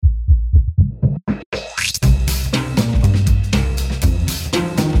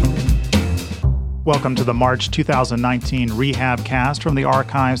Welcome to the March 2019 Rehab Cast from the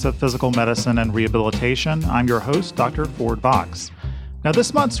Archives of Physical Medicine and Rehabilitation. I'm your host, Dr. Ford Vox. Now,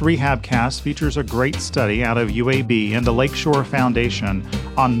 this month's Rehab Cast features a great study out of UAB and the Lakeshore Foundation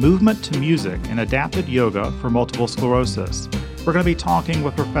on movement to music and adapted yoga for multiple sclerosis. We're going to be talking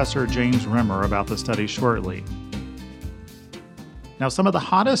with Professor James Rimmer about the study shortly. Now, some of the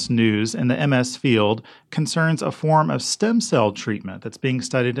hottest news in the MS field concerns a form of stem cell treatment that's being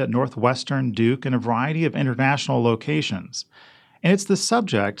studied at Northwestern, Duke, and a variety of international locations. And it's the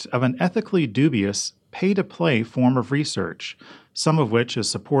subject of an ethically dubious pay-to-play form of research, some of which is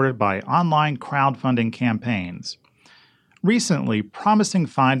supported by online crowdfunding campaigns. Recently, promising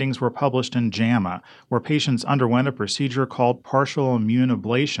findings were published in JAMA, where patients underwent a procedure called partial immune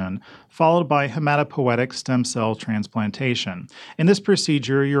ablation, followed by hematopoietic stem cell transplantation. In this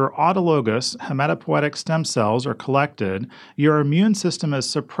procedure, your autologous hematopoietic stem cells are collected, your immune system is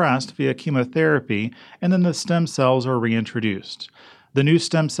suppressed via chemotherapy, and then the stem cells are reintroduced. The new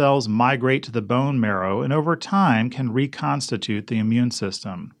stem cells migrate to the bone marrow and over time can reconstitute the immune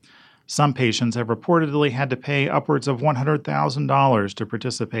system. Some patients have reportedly had to pay upwards of $100,000 to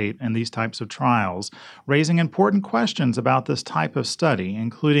participate in these types of trials, raising important questions about this type of study,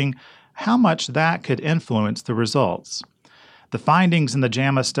 including how much that could influence the results. The findings in the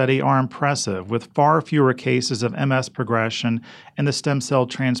JAMA study are impressive, with far fewer cases of MS progression in the stem cell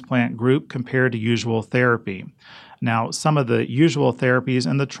transplant group compared to usual therapy. Now, some of the usual therapies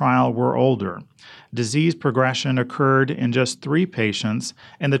in the trial were older. Disease progression occurred in just 3 patients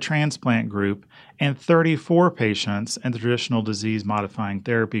in the transplant group and 34 patients in the traditional disease-modifying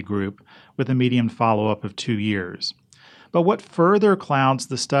therapy group, with a median follow-up of 2 years. But what further clouds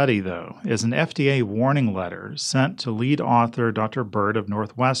the study, though, is an FDA warning letter sent to lead author Dr. Bird of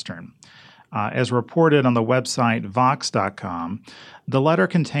Northwestern. As reported on the website Vox.com, the letter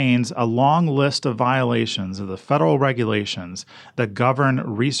contains a long list of violations of the federal regulations that govern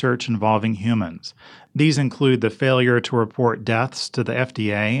research involving humans. These include the failure to report deaths to the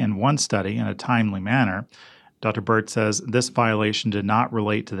FDA in one study in a timely manner. Dr. Bird says this violation did not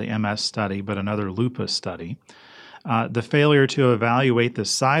relate to the MS study, but another lupus study. The failure to evaluate the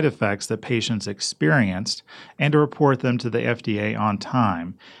side effects that patients experienced and to report them to the FDA on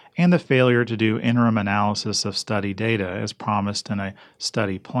time, and the failure to do interim analysis of study data as promised in a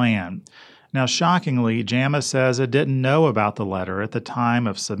study plan. Now, shockingly, JAMA says it didn't know about the letter at the time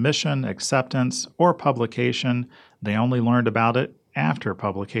of submission, acceptance, or publication. They only learned about it after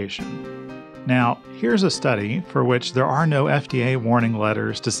publication. Now, here's a study for which there are no FDA warning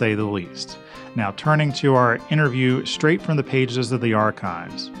letters, to say the least. Now, turning to our interview straight from the pages of the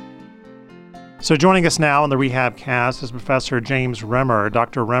archives. So joining us now in the Rehab Cast is Professor James Rimmer.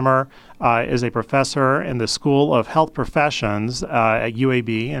 Dr. Rimmer is a professor in the School of Health Professions at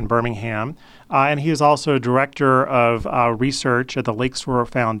UAB in Birmingham, and he is also director of research at the Lakeshore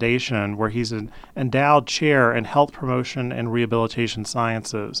Foundation, where he's an endowed chair in health promotion and rehabilitation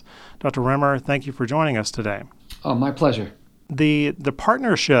sciences. Dr. Rimmer, thank you for joining us today. Oh, my pleasure. The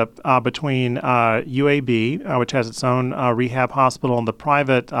partnership between UAB, which has its own rehab hospital, and the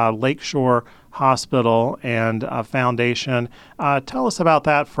private Lakeshore Hospital and Foundation. Tell us about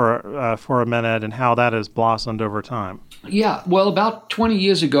that for a minute and how that has blossomed over time. Yeah, well, about 20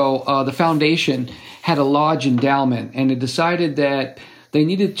 years ago, the foundation had a large endowment, and it decided that they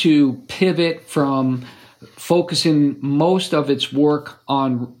needed to pivot from focusing most of its work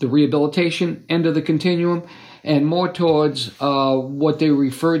on the rehabilitation end of the continuum and more towards what they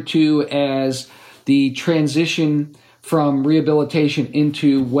referred to as the transition from rehabilitation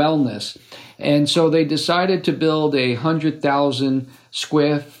into wellness. And so they decided to build a 100,000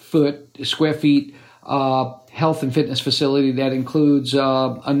 square feet health and fitness facility that includes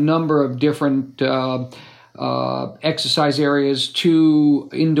a number of different exercise areas, 2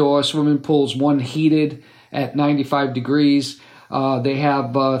 indoor swimming pools, 1 heated at 95 degrees. They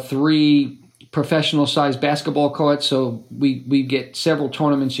have 3 professional-sized basketball courts, so we get several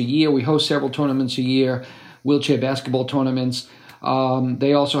tournaments a year. We host several tournaments a year, wheelchair basketball tournaments.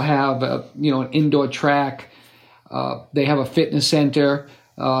 They also have an indoor track. They have a fitness center.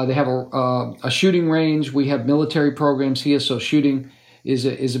 They have a shooting range. We have military programs here, so shooting is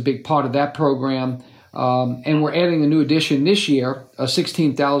a big part of that program. And we're adding a new addition this year, a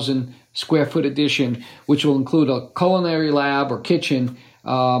 16,000 square foot addition, which will include a culinary lab or kitchen,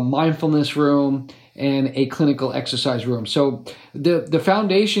 mindfulness room, and a clinical exercise room. So the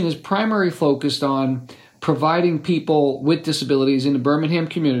foundation is primarily focused on providing people with disabilities in the Birmingham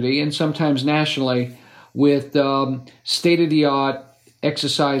community and sometimes nationally with state-of-the-art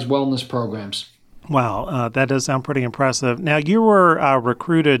exercise wellness programs. Wow, that does sound pretty impressive. Now, you were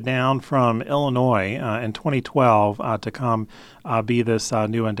recruited down from Illinois in 2012 to come be this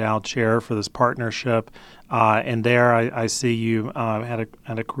new endowed chair for this partnership. And there, I see you had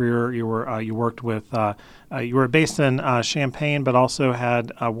a career. You worked with you were based in Champaign, but also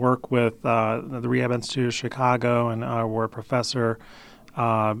had work with the Rehab Institute of Chicago, and were a professor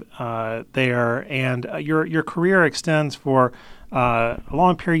there. And your career extends for a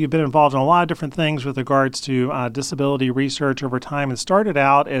long period. You've been involved in a lot of different things with regards to disability research over time. It started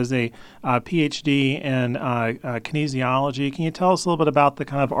out as a PhD in kinesiology. Can you tell us a little bit about the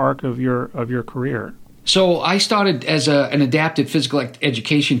kind of arc of your career? So I started as an adapted physical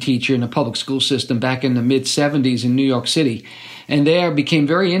education teacher in the public school system back in the mid-'70s in New York City, and there became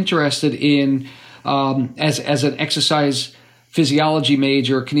very interested in as an exercise physiology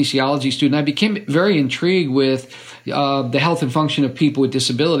major, kinesiology student. I became very intrigued with the health and function of people with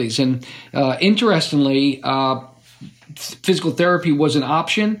disabilities. And interestingly, physical therapy was an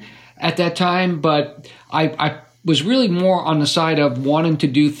option at that time, but I was really more on the side of wanting to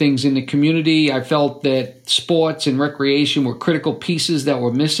do things in the community. I felt that sports and recreation were critical pieces that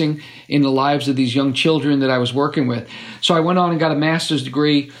were missing in the lives of these young children that I was working with. So I went on and got a master's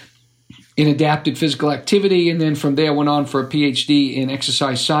degree in adapted physical activity, and then from there went on for a PhD in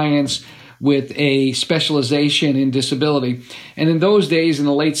exercise science with a specialization in disability. And in those days, in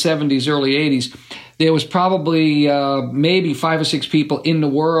the late 70s, early 80s, there was probably maybe 5 or 6 people in the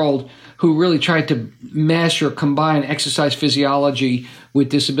world who really tried to mesh or combine exercise physiology with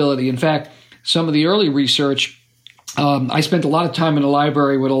disability. In fact, some of the early research, I spent a lot of time in the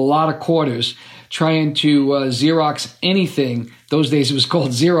library with a lot of quarters trying to Xerox anything. Those days it was called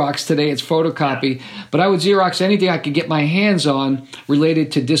Xerox. Today it's photocopy. But I would Xerox anything I could get my hands on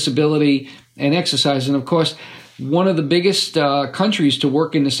related to disability and exercise. And of course, one of the biggest countries to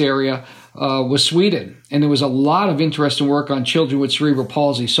work in this area was Sweden. And there was a lot of interesting work on children with cerebral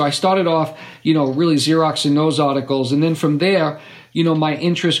palsy. So I started off, really Xeroxing those articles. And then from there, my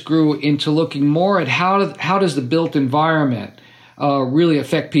interest grew into looking more at how does the built environment really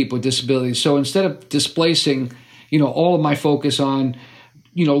affect people with disabilities. So instead of displacing, all of my focus on,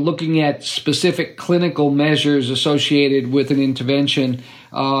 looking at specific clinical measures associated with an intervention,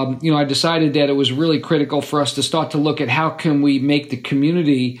 I decided that it was really critical for us to start to look at how can we make the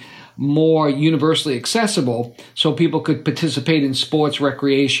community more universally accessible so people could participate in sports,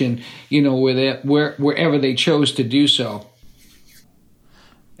 recreation, wherever they chose to do so.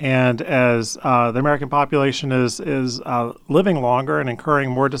 And as the American population is living longer and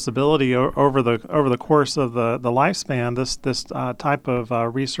incurring more disability over the course of the lifespan, this type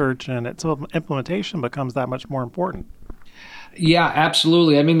of research and its implementation becomes that much more important. Yeah,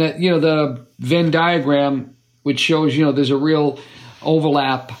 absolutely. I mean, the Venn diagram, which shows there's a real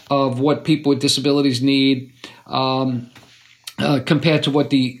overlap of what people with disabilities need compared to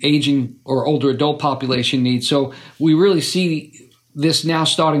what the aging or older adult population needs. So we really see this now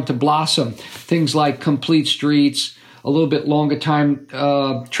starting to blossom. Things like complete streets, a little bit longer time,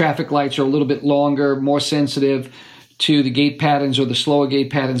 traffic lights are a little bit longer, more sensitive to the gait patterns or the slower gait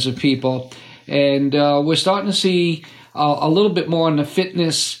patterns of people. And we're starting to see a little bit more in the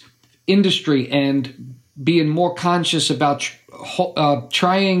fitness industry and being more conscious about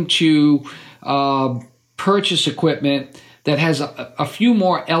trying to purchase equipment that has a few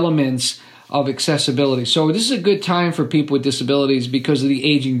more elements of accessibility. So this is a good time for people with disabilities because of the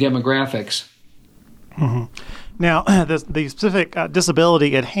aging demographics. Mm-hmm. Now, the specific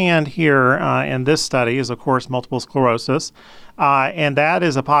disability at hand here in this study is, of course, multiple sclerosis. And that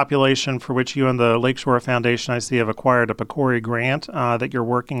is a population for which you and the Lakeshore Foundation, I see, have acquired a PCORI grant that you're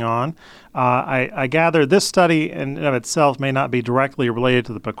working on. I gather this study in and of itself may not be directly related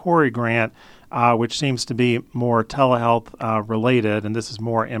to the PCORI grant, which seems to be more telehealth related, and this is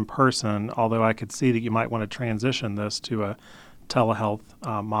more in person, although I could see that you might want to transition this to a telehealth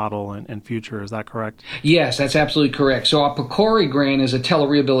model in future. Is that correct? Yes, that's absolutely correct. So our PCORI grant is a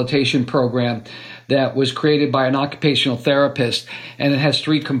telerehabilitation program that was created by an occupational therapist, and it has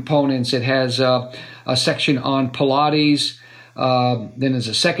 3 components. It has a section on Pilates, then there's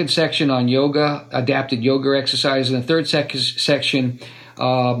a second section on yoga, adapted yoga exercise, and the third section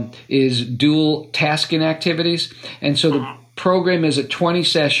is dual tasking activities. And so the program is a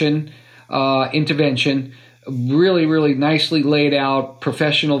 20-session intervention, really, really nicely laid out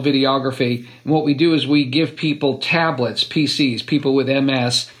professional videography. And what we do is we give people tablets, PCs, people with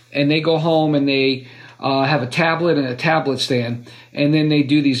MS, and they go home and they have a tablet and a tablet stand, and then they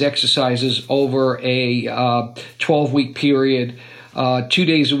do these exercises over a 12-week period, 2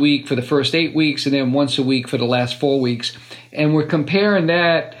 days a week for the first 8 weeks, and then once a week for the last 4 weeks. And we're comparing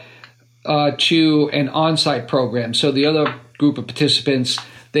that to an on-site program. So the other group of participants,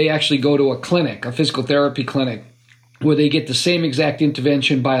 they actually go to a clinic, a physical therapy clinic, where they get the same exact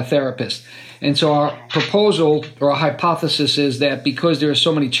intervention by a therapist. And so our proposal or our hypothesis is that because there are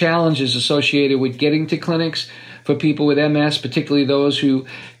so many challenges associated with getting to clinics for people with MS, particularly those who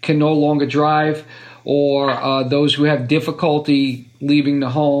can no longer drive or those who have difficulty leaving the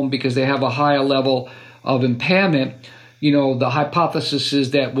home because they have a higher level of impairment, the hypothesis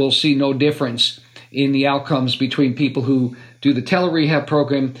is that we'll see no difference in the outcomes between people who do the telerehab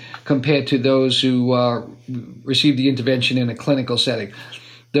program compared to those who receive the intervention in a clinical setting.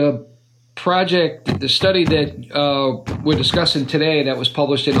 The study that we're discussing today that was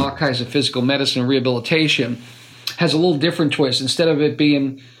published in Archives of Physical Medicine and Rehabilitation has a little different twist. Instead of it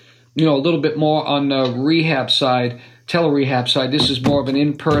being, a little bit more on the rehab side, telerehab side, this is more of an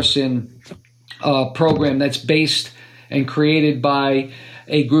in-person program that's based and created by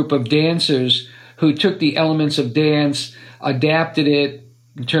a group of dancers who took the elements of dance, adapted it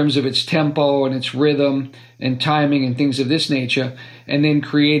in terms of its tempo and its rhythm and timing and things of this nature, and then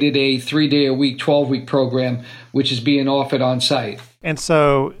created a 3-day-a-week, 12-week program, which is being offered on site. And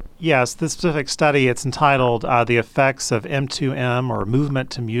so, yes, this specific study, it's entitled The Effects of M2M, or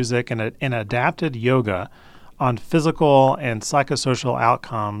Movement to Music and Adapted Yoga on Physical and Psychosocial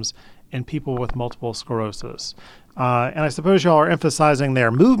Outcomes in People with Multiple Sclerosis. And I suppose y'all are emphasizing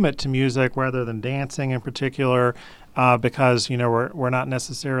their movement to music rather than dancing in particular, because we're not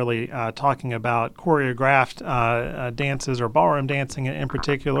necessarily talking about choreographed dances or ballroom dancing in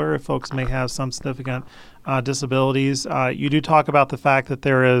particular. If folks may have some significant disabilities, you do talk about the fact that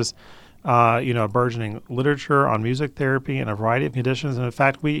there is a burgeoning literature on music therapy in a variety of conditions. And in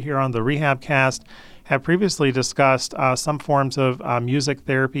fact, we here on the RehabCast have previously discussed some forms of music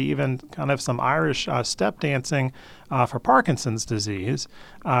therapy, even kind of some Irish step dancing for Parkinson's disease,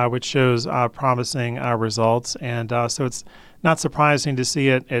 which shows promising results. And so it's not surprising to see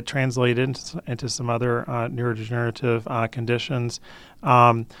it translated into some other neurodegenerative conditions.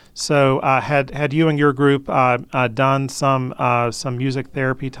 So had you and your group done some music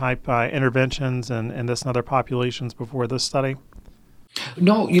therapy type interventions in this and other populations before this study?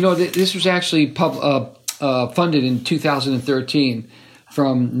 No, this was actually funded in 2013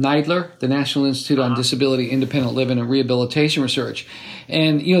 from NIDLR, the National Institute on Disability, Independent Living, and Rehabilitation Research.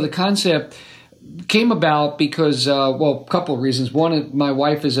 And, the concept came about because, a couple of reasons. One, my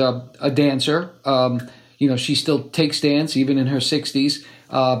wife is a dancer. She still takes dance, even in her 60s,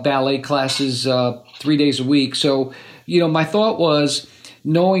 ballet classes 3 days a week. So, my thought was,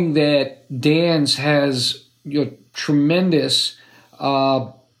 knowing that dance has tremendous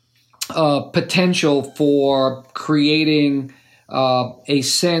potential for creating a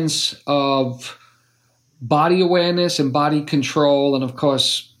sense of body awareness and body control, and of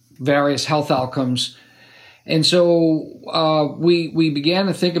course various health outcomes. And so we began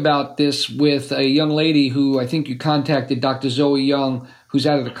to think about this with a young lady who I think you contacted, Dr. Zoe Young, who's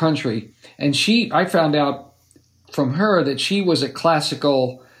out of the country. And I found out from her that she was a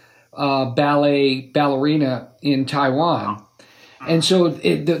classical ballerina in Taiwan. And so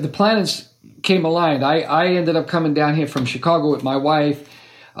the planets came aligned. I ended up coming down here from Chicago with my wife.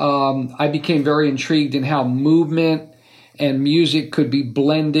 I became very intrigued in how movement and music could be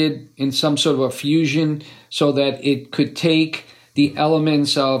blended in some sort of a fusion so that it could take the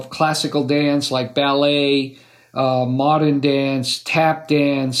elements of classical dance like ballet, modern dance, tap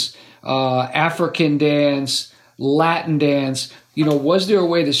dance, African dance, Latin dance. Was there a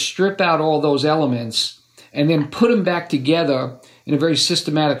way to strip out all those elements and then put them back together in a very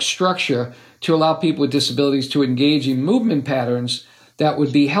systematic structure to allow people with disabilities to engage in movement patterns that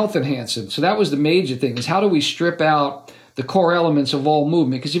would be health enhancing? So that was the major thing, is how do we strip out the core elements of all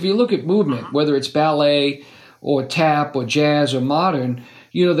movement? Because if you look at movement, whether it's ballet or tap or jazz or modern,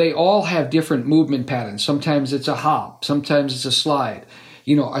 they all have different movement patterns. Sometimes it's a hop, sometimes it's a slide,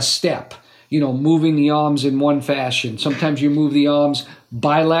 a step, moving the arms in one fashion. Sometimes you move the arms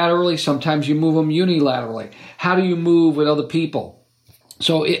bilaterally, sometimes you move them unilaterally. How do you move with other people?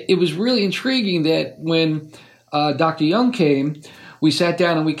 So it was really intriguing that when Dr. Young came, we sat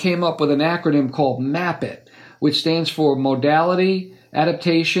down and we came up with an acronym called MAPIT, which stands for Modality,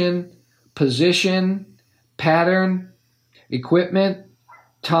 Adaptation, Position, Pattern, Equipment,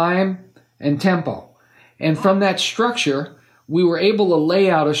 Time, and Tempo. And from that structure, we were able to lay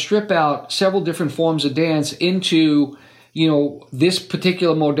out or strip out several different forms of dance into, this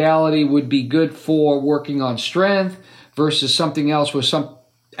particular modality would be good for working on strength versus something else where some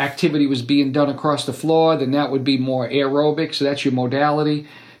activity was being done across the floor, then that would be more aerobic. So that's your modality.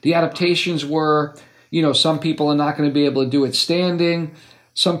 The adaptations were, some people are not going to be able to do it standing.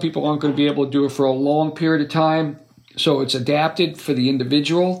 Some people aren't going to be able to do it for a long period of time. So it's adapted for the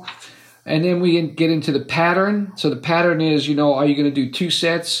individual. And then we get into the pattern. So the pattern is, are you going to do 2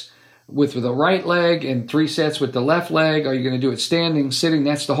 sets with the right leg and 3 sets with the left leg? Are you going to do it standing, sitting?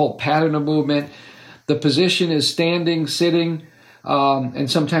 That's the whole pattern of movement. The position is standing, sitting,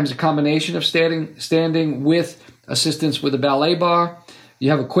 and sometimes a combination of standing with assistance with a ballet bar. You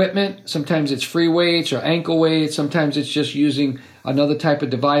have equipment. Sometimes it's free weights or ankle weights. Sometimes it's just using another type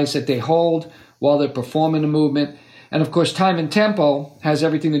of device that they hold while they're performing the movement. And of course, time and tempo has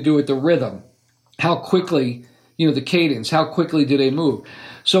everything to do with the rhythm. How quickly, the cadence, how quickly do they move?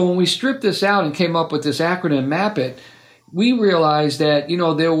 So when we stripped this out and came up with this acronym, MAP-IT, we realized that,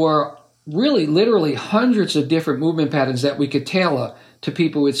 there were really literally hundreds of different movement patterns that we could tailor to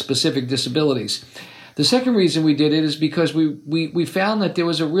people with specific disabilities. The second reason we did it is because we found that there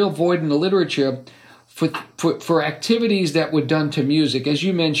was a real void in the literature for activities that were done to music. As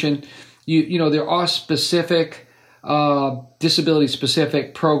you mentioned, there are specific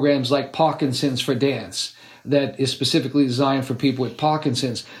disability-specific programs like Parkinson's for Dance that is specifically designed for people with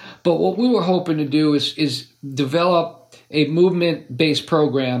Parkinson's. But what we were hoping to do is develop a movement-based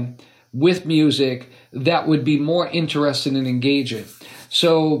program with music that would be more interesting and engaging.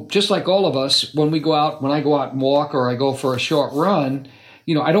 So just like all of us, when I go out and walk or I go for a short run,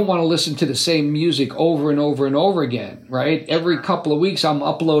 I don't want to listen to the same music over and over and over again, right? Every couple of weeks I'm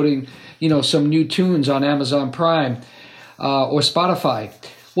uploading, some new tunes on Amazon Prime or Spotify.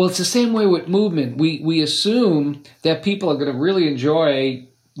 Well, it's the same way with movement. We assume that people are going to really enjoy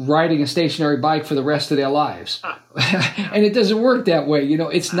riding a stationary bike for the rest of their lives. And it doesn't work that way.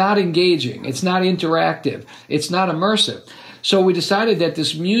 It's not engaging. It's not interactive. It's not immersive. So we decided that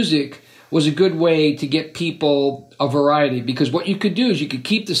this music was a good way to get people a variety, because what you could do is you could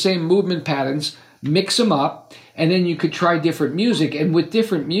keep the same movement patterns, mix them up, and then you could try different music. And with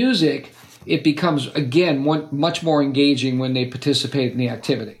different music, it becomes, again, much more engaging when they participate in the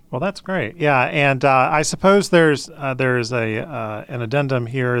activity. Well, that's great. Yeah, and I suppose there's an addendum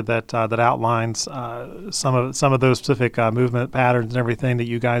here that outlines some of those specific movement patterns and everything that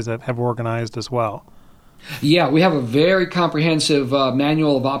you guys have organized as well. Yeah, we have a very comprehensive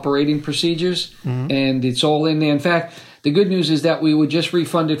manual of operating procedures, and it's all in there. In fact, the good news is that we were just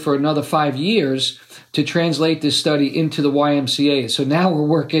refunded for another 5 years to translate this study into the YMCA. So now we're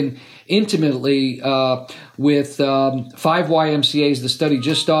working intimately with 5 YMCAs. The study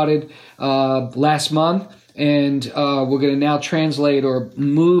just started last month, and we're going to now translate or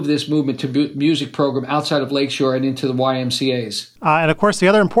move this movement to music program outside of Lakeshore and into the YMCAs. And of course, the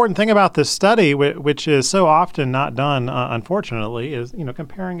other important thing about this study, which is so often not done, unfortunately, is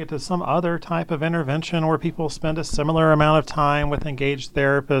comparing it to some other type of intervention where people spend a similar amount of time with engaged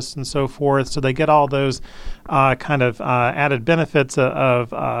therapists and so forth, so they get all those added benefits of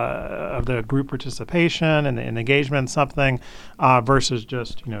the group participation and engagement in something versus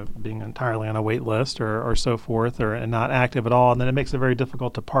just being entirely on a wait list or so forth and not active at all. And then it makes it very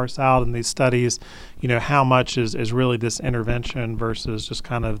difficult to parse out in these studies, how much is really this intervention versus just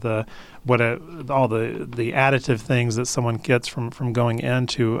kind of all the additive things that someone gets from going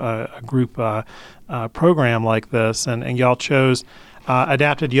into a group program like this. And y'all chose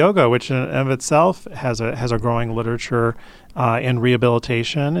adapted yoga, which in and of itself has a growing literature in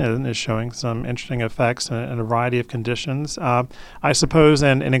rehabilitation and is showing some interesting effects in a variety of conditions. I suppose,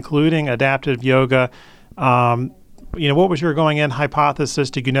 and including adaptive yoga, what was your going in hypothesis?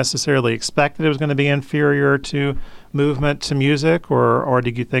 Did you necessarily expect that it was going to be inferior to movement to music, or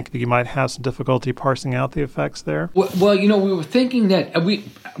did you think that you might have some difficulty parsing out the effects there? Well, we were thinking that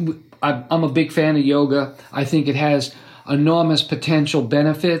I'm a big fan of yoga. I think it has enormous potential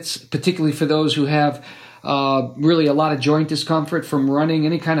benefits, particularly for those who have really a lot of joint discomfort from running,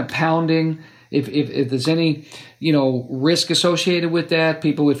 any kind of pounding. If there's any, risk associated with that,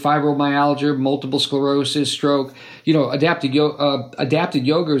 people with fibromyalgia, multiple sclerosis, stroke, adapted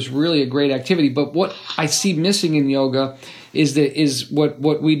yoga is really a great activity. But what I see missing in yoga is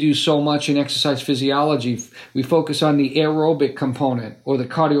what we do so much in exercise physiology. We focus on the aerobic component or the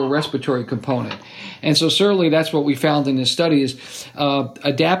cardiorespiratory component. And so certainly that's what we found in this study is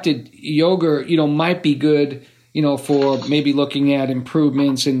adapted yoga, might be good, for maybe looking at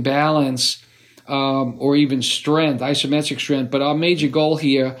improvements in balance or even strength, isometric strength. But our major goal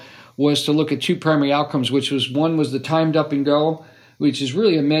here was to look at 2 primary outcomes, one was the timed up and go, which is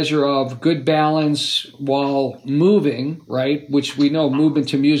really a measure of good balance while moving, right? Which we know movement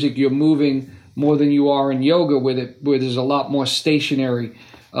to music, you're moving more than you are in yoga where there's a lot more stationary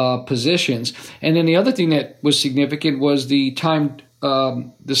positions. And then the other thing that was significant was the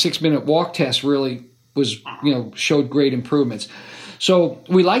the 6-minute walk test really was, showed great improvements. So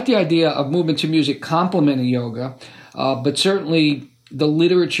we like the idea of movement to music complementing yoga, but certainly the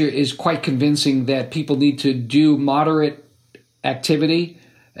literature is quite convincing that people need to do moderate activity,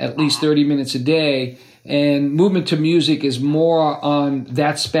 at least 30 minutes a day, and movement to music is more on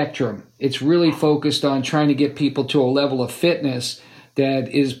that spectrum. It's really focused on trying to get people to a level of fitness that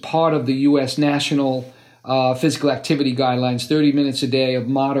is part of the U.S. National Physical Activity Guidelines, 30 minutes a day of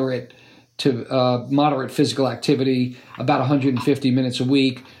moderate physical activity, about 150 minutes a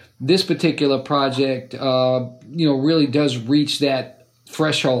week. This particular project, really does reach that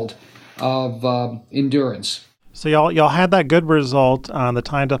threshold of endurance. So y'all had that good result on the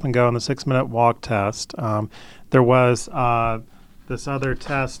timed up and go and the 6-minute walk test. There was this other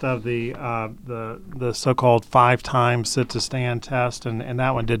test of the so-called 5 times sit to stand test, and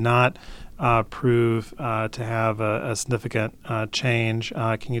that one did not prove to have a significant change.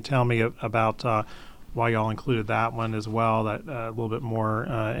 Can you tell me about why y'all included that one as well? That a little bit more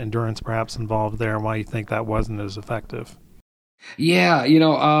endurance perhaps involved there, and why you think that wasn't as effective? Yeah,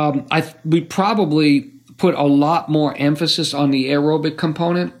 we probably put a lot more emphasis on the aerobic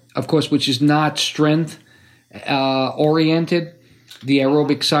component, of course, which is not strength oriented. The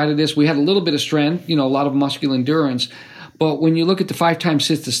aerobic side of this, we had a little bit of strength, a lot of muscular endurance, but when you look at the 5 times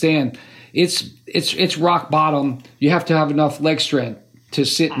sit to stand, it's rock bottom. You have to have enough leg strength to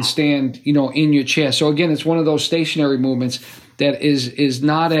sit and stand, in your chair. So again, it's one of those stationary movements that is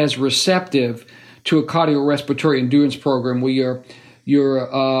not as receptive to a cardiorespiratory endurance program where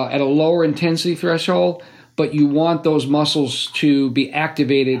you're at a lower intensity threshold, but you want those muscles to be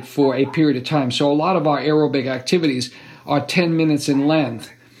activated for a period of time. So a lot of our aerobic activities are 10 minutes in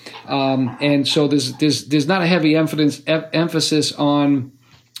length. And so there's not a heavy emphasis on,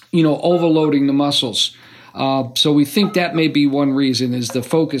 overloading the muscles. So we think that may be one reason is the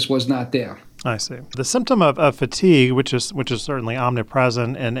focus was not there. I see. The symptom of fatigue, which is certainly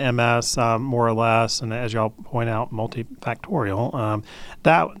omnipresent in MS, more or less, and as y'all point out, multifactorial.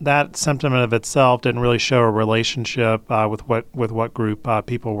 That symptom of itself didn't really show a relationship with what group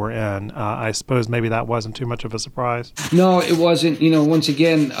people were in. I suppose maybe that wasn't too much of a surprise. No, it wasn't. Once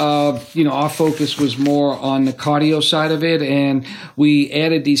again, our focus was more on the cardio side of it, and we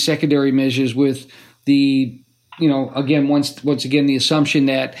added these secondary measures with the again, once again, the assumption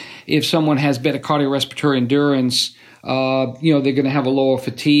that if someone has better cardiorespiratory endurance, they're going to have a lower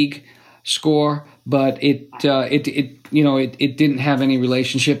fatigue score, but it didn't have any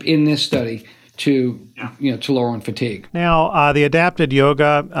relationship in this study to lowering fatigue. Now, the adapted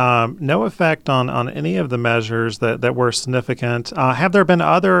yoga, no effect on any of the measures that were significant. Have there been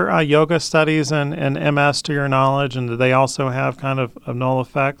other yoga studies in MS to your knowledge, and do they also have kind of null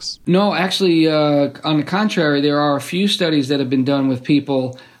effects? No, actually, on the contrary, there are a few studies that have been done with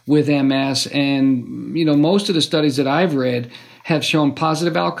people with MS, and most of the studies that I've read have shown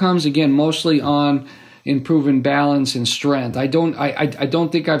positive outcomes. Again, mostly on improving balance and strength. I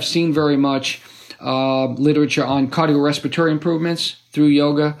don't think I've seen very much literature on cardiorespiratory improvements through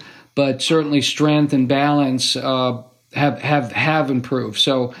yoga, but certainly strength and balance have improved.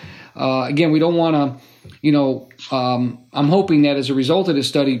 So again, we don't want to, I'm hoping that as a result of this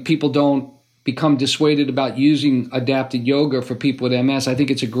study, people don't become dissuaded about using adapted yoga for people with MS. I think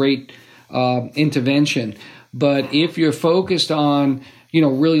it's a great intervention. But if you're focused on,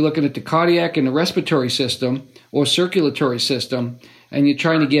 really looking at the cardiac and the respiratory system or circulatory system, and you're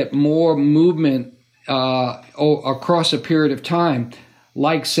trying to get more movement across a period of time,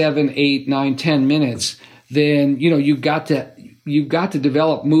 like 7, 8, 9, 10 minutes, then you've got to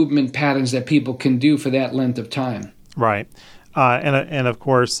develop movement patterns that people can do for that length of time. Right, and of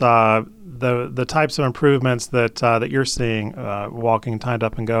course the types of improvements that you're seeing, walking, timed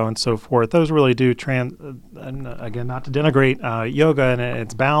up and go, and so forth, those really do and again, not to denigrate yoga and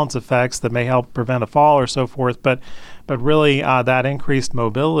its balance effects that may help prevent a fall or so forth, but really that increased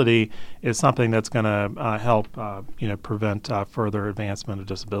mobility is something that's going to help prevent further advancement of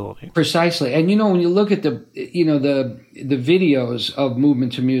disability. Precisely, and when you look at the videos of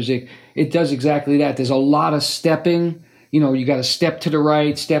movement to music, it does exactly that. There's a lot of stepping. You got to step to the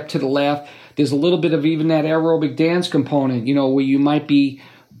right, step to the left. There's a little bit of even that aerobic dance component, where you might be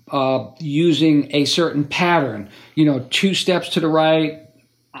using a certain pattern, 2 steps to the right,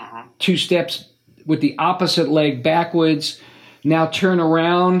 2 steps with the opposite leg backwards. Now turn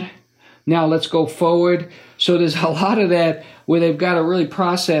around. Now let's go forward. So there's a lot of that where they've got to really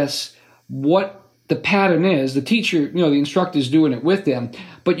process what the pattern is. The teacher, the instructor's doing it with them,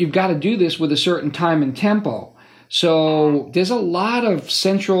 but you've got to do this with a certain time and tempo. So there's a lot of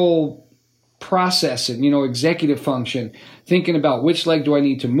central processing, executive function, thinking about which leg do I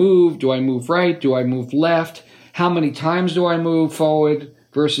need to move? Do I move right? Do I move left? how many times do I move forward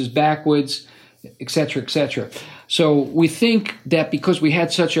versus backwards, et cetera, et cetera. So we think that because we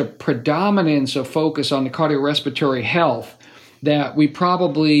had such a predominance of focus on the cardiorespiratory health, that we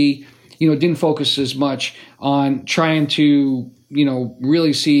probably, didn't focus as much on trying to,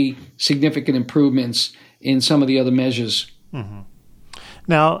 really see significant improvements in some of the other measures. Mm-hmm.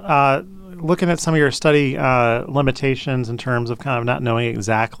 Now, looking at some of your study limitations in terms of kind of not knowing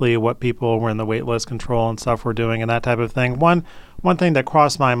exactly what people were in the wait list control and stuff were doing and that type of thing, one thing that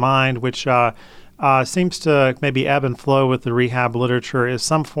crossed my mind, which seems to maybe ebb and flow with the rehab literature, is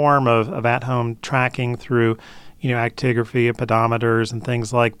some form of at-home tracking through, actigraphy and pedometers and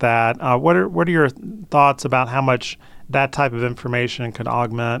things like that. What are your thoughts about how much that type of information could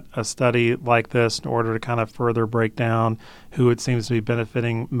augment a study like this in order to kind of further break down who it seems to be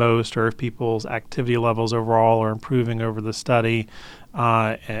benefiting most, or if people's activity levels overall are improving over the study,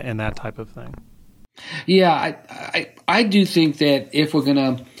 and that type of thing? Yeah, I do think that if we're going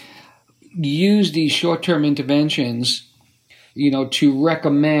to use these short-term interventions, to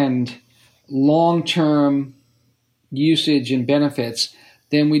recommend long-term usage and benefits,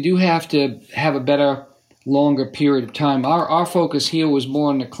 then we do have to have a better, longer period of time. Our focus here was more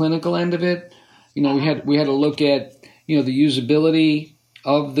on the clinical end of it. We had to look at the usability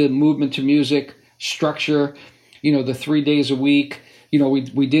of the movement to music structure. The 3 days a week.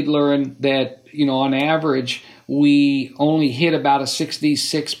 We did learn that on average we only hit about a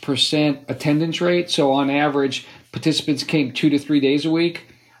 66% attendance rate. So on average, participants came 2 to 3 days a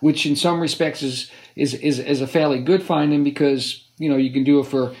week, which in some respects is a fairly good finding, because you can do it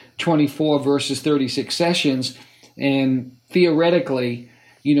for 24 versus 36 sessions, and theoretically,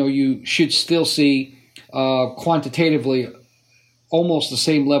 you should still see quantitatively almost the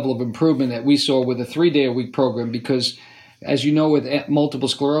same level of improvement that we saw with a 3-day-a-week program, because as you know, with multiple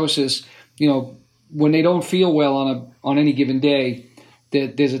sclerosis, when they don't feel well on any given day,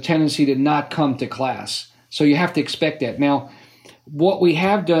 there's a tendency to not come to class. So you have to expect that. Now, what we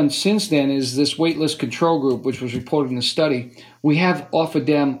have done since then is this waitlist control group, which was reported in the study, we have offered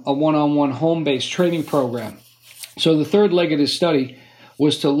them a one-on-one home-based training program. So the third leg of this study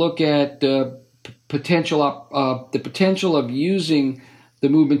was to look at the potential of using the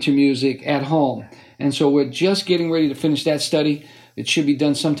movement to music at home. And so we're just getting ready to finish that study. It should be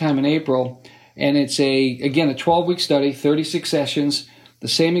done sometime in April. And it's a 12-week study, 36 sessions, the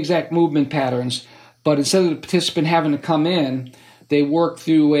same exact movement patterns, but instead of the participant having to come in, they work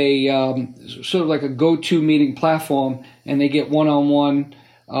through a sort of like a GoToMeeting platform, and they get one-on-one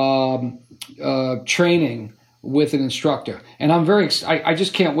training with an instructor. And I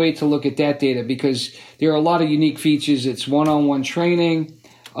just can't wait to look at that data, because there are a lot of unique features. It's one-on-one training.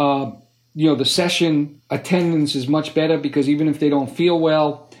 The session attendance is much better, because even if they don't feel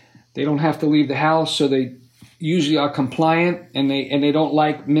well, they don't have to leave the house, so they usually are compliant, and they don't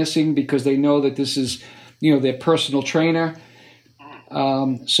like missing, because they know that this is their personal trainer.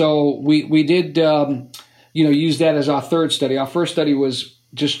 So we did use that as our third study. Our first study was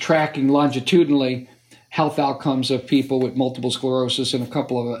just tracking longitudinally health outcomes of people with multiple sclerosis and a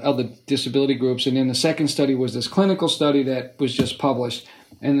couple of other disability groups. And then the second study was this clinical study that was just published.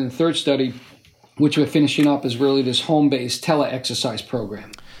 And then the third study, which we're finishing up, is really this home-based tele-exercise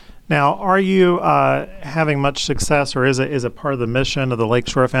program. Now, are you having much success, or is it part of the mission of the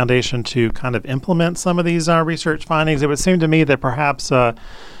Lakeshore Foundation to kind of implement some of these research findings? It would seem to me that perhaps a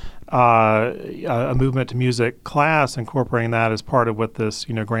movement to music class, incorporating that as part of what this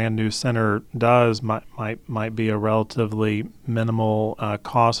grand new center does, might be a relatively minimal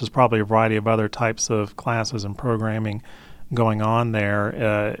cost. There's probably a variety of other types of classes and programming going on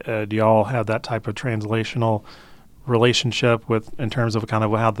there. Do you all have that type of translational relationship in terms of kind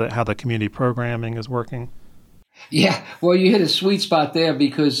of how the community programming is working? Yeah, well, you hit a sweet spot there,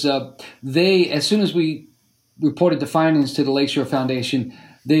 because as soon as we reported the findings to the Lakeshore Foundation,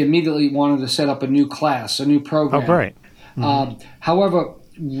 they immediately wanted to set up a new class, a new program. Oh, great. Mm-hmm. However,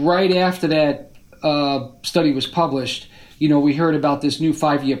 right after that study was published, we heard about this new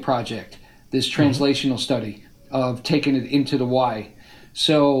 5-year project, this translational study of taking it into the Y.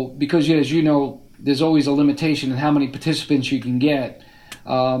 So, because as you know, there's always a limitation in how many participants you can get.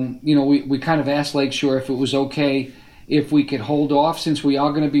 We kind of asked Lakeshore if it was okay if we could hold off, since we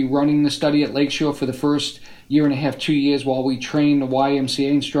are going to be running the study at Lakeshore for the first year and a half, 2 years, while we train the YMCA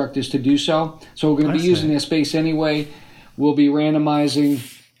instructors to do so. So we're going to be using their space anyway. We'll be randomizing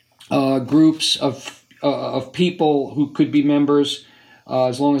groups of people who could be members,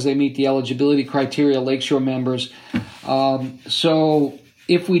 as long as they meet the eligibility criteria, Lakeshore members. So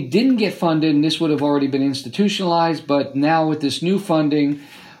if we didn't get funded, this would have already been institutionalized, but now with this new funding,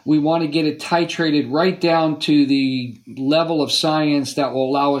 we want to get it titrated right down to the level of science that will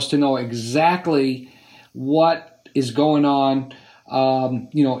allow us to know exactly what is going on,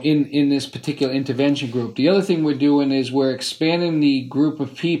 in this particular intervention group. The other thing we're doing is we're expanding the group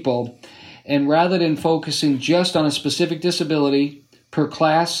of people, and rather than focusing just on a specific disability per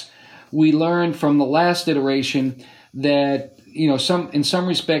class, we learned from the last iteration that in some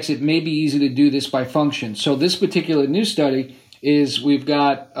respects it may be easy to do this by function. So this particular new study is we've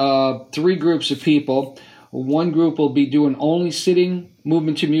got 3 groups of people. One group will be doing only sitting,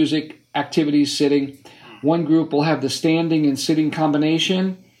 movement to music, activities sitting. One group will have the standing and sitting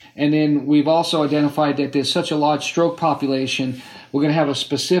combination. And then we've also identified that there's such a large stroke population, we're going to have a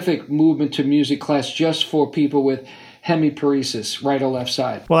specific movement to music class just for people with hemiparesis, right or left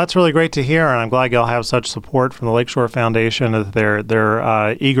side. Well, that's really great to hear, and I'm glad you'll have such support from the Lakeshore Foundation.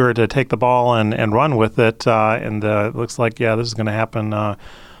 They're eager to take the ball and run with it, and it looks like, this is going to happen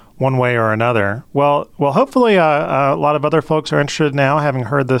one way or another. Well, hopefully a lot of other folks are interested now, having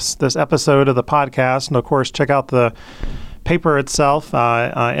heard this episode of the podcast, and of course, check out the paper itself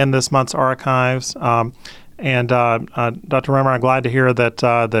in this month's archives. And Dr. Rimmer, I'm glad to hear that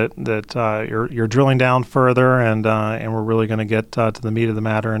you're drilling down further, and we're really going to get to the meat of the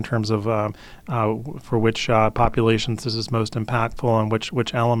matter in terms of for which populations this is most impactful and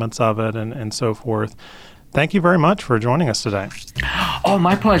which elements of it and so forth. Thank you very much for joining us today. Oh,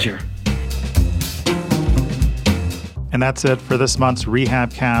 my pleasure. And that's it for this month's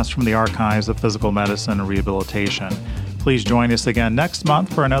RehabCast from the Archives of Physical Medicine and Rehabilitation. Please join us again next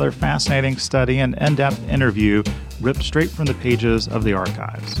month for another fascinating study and in-depth interview ripped straight from the pages of the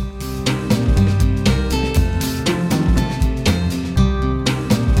archives.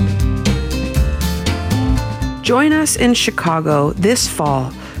 Join us in Chicago this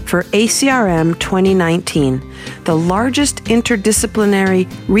fall for ACRM 2019, the largest interdisciplinary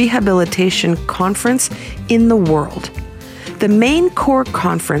rehabilitation conference in the world. The main core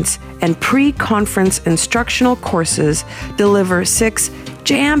conference and pre-conference instructional courses deliver 6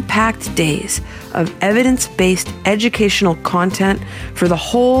 jam-packed days of evidence-based educational content for the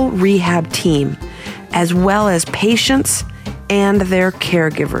whole rehab team, as well as patients and their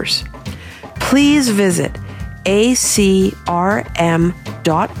caregivers. Please visit acrm.org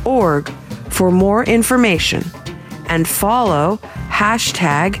for more information and follow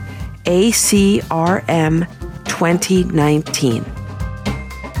 #ACRM2019.